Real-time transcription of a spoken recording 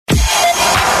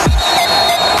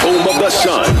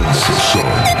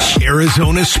Suns.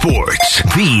 Arizona sports,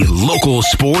 the local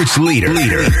sports leader.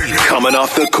 Coming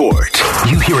off the court,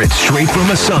 you hear it straight from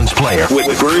a Suns player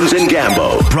with Burns and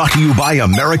Gambo. Brought to you by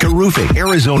America Roofing,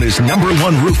 Arizona's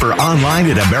 #1 roofer, online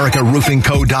at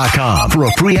AmericaRoofingCo.com for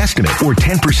a free estimate or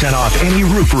 10% off any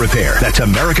roof repair. That's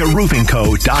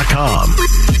AmericaRoofingCo.com.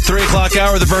 3 o'clock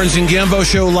hour, the Burns and Gambo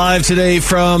Show, live today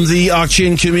from the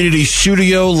Auction Community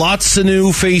Studio. Lots of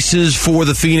new faces for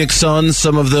the Phoenix Suns.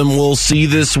 Some of them we'll see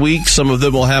this week. Some of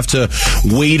them we'll have to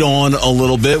wait on a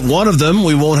little bit. One of them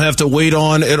we won't have to wait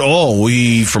on at all.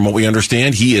 From what we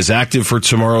understand, he is active for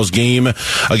tomorrow's game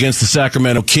against the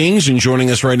Sacramento Kings. And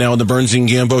joining us right now on the Burns and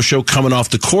Gambo Show, coming off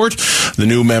the court, the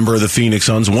new member of the Phoenix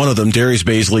Suns, one of them, Darius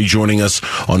Bazley, joining us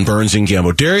on Burns and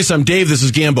Gambo. Darius, I'm Dave. This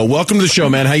is Gambo. Welcome to the show,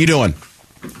 man. How you doing?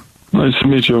 Nice to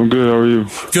meet you. I'm good. How are you?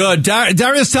 Good.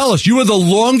 Darius, tell us, you were the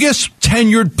longest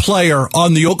tenured player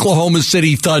on the Oklahoma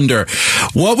City Thunder.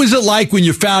 What was it like when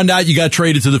you found out you got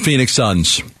traded to the Phoenix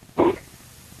Suns?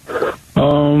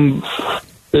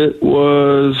 It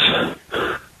was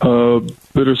a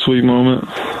bittersweet moment.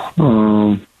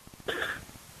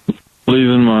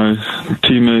 Leaving my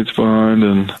teammates behind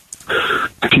and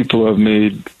people I've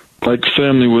made like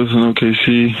family with in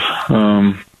OKC.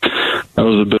 That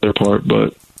was a bitter part,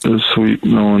 but it was sweet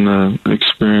knowing the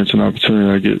experience and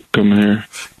opportunity I get coming here.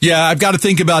 Yeah, I've got to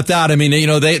think about that. I mean,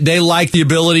 they like the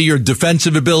ability, your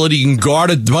defensive ability. You can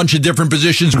guard a bunch of different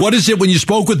positions. What is it when you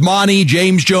spoke with Monty,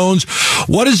 James Jones?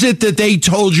 What is it that they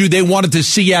told you they wanted to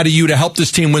see out of you to help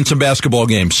this team win some basketball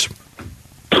games?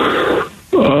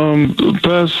 The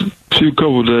past few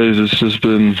couple of days, it's just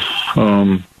been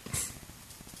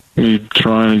me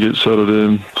trying to get settled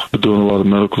in. I've been doing a lot of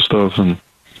medical stuff, and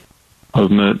I've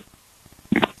met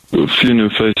a few new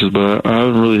faces, but I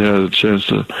haven't really had a chance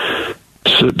to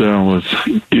sit down with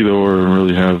either or and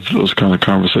really have those kind of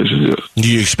conversations yet.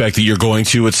 Do you expect that you're going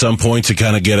to at some point to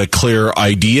kind of get a clear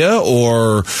idea,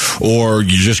 or you're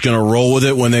just going to roll with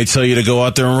it when they tell you to go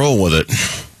out there and roll with it?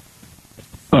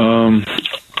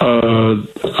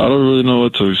 I don't really know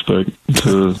what to expect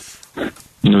to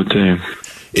new team.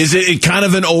 Is it kind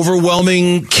of an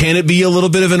overwhelming? Can it be a little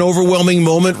bit of an overwhelming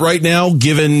moment right now,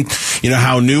 given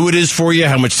how new it is for you,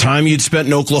 how much time you'd spent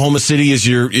in Oklahoma City? Is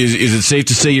it safe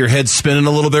to say your head's spinning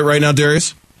a little bit right now,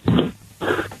 Darius?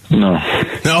 No.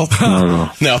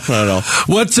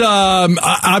 What's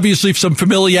obviously some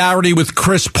familiarity with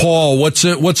Chris Paul? What's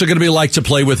it going to be like to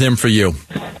play with him for you?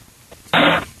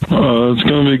 It's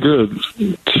going to be good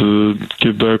to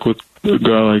get back with a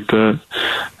guy like that.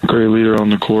 Great leader on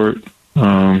the court.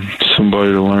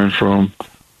 Somebody to learn from.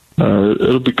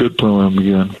 It'll be good playing with him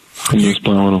again. I'm just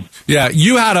playing with him. Yeah,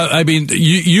 you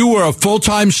were a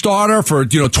full-time starter for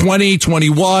 20,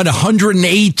 21,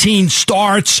 118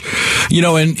 starts,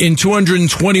 in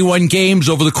 221 games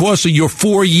over the course of your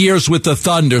 4 years with the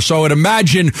Thunder. So I would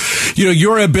imagine,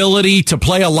 your ability to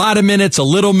play a lot of minutes, a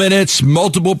little minutes,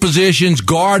 multiple positions,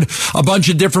 guard a bunch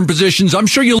of different positions. I'm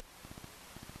sure you'll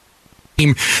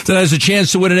team that has a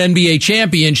chance to win an NBA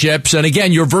championships, and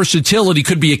again, your versatility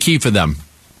could be a key for them.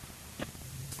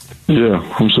 Yeah,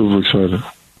 I'm super excited.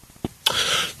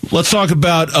 Let's talk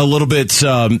about a little bit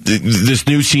this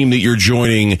new team that you're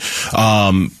joining.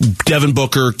 Devin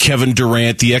Booker, Kevin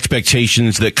Durant, the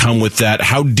expectations that come with that.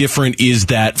 How different is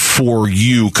that for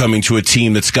you coming to a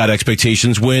team that's got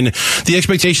expectations when the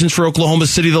expectations for Oklahoma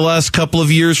City the last couple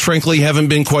of years, frankly, haven't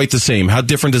been quite the same? How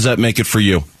different does that make it for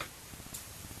you?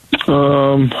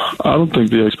 I don't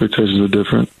think the expectations are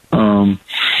different. And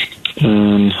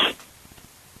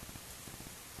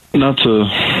not to,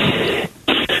 I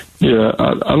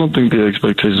don't think the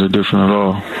expectations are different at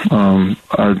all.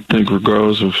 I think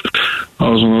regardless of I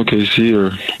was on OKC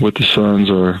or with the Suns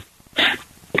or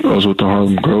I was with the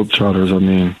Harlem Globetrotters,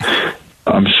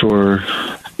 I'm sure,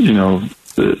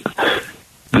 the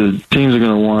teams are going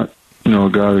to want, a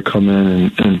guy to come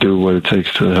in and do what it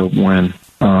takes to help win.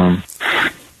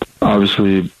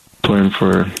 Obviously, playing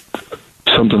for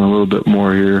something a little bit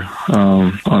more here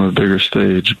on a bigger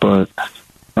stage, but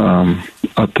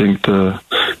I think the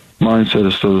mindset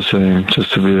is still the same,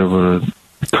 just to be able to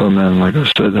come in, like I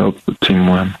said, help the team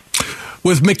win.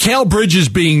 With Mikal Bridges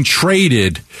being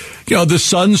traded, the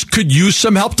Suns could use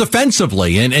some help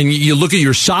defensively. And you look at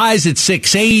your size at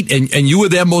 6'8", and you were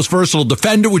their most versatile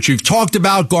defender, which you've talked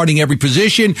about, guarding every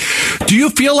position. Do you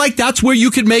feel like that's where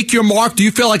you could make your mark? Do you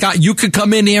feel like you could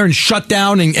come in here and shut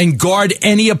down and guard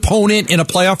any opponent in a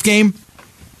playoff game?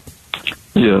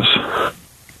 Yes.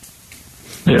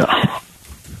 Yeah.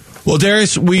 Well,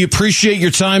 Darius, we appreciate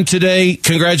your time today.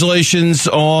 Congratulations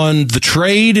on the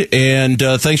trade, and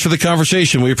thanks for the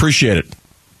conversation. We appreciate it.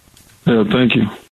 Yeah, thank you.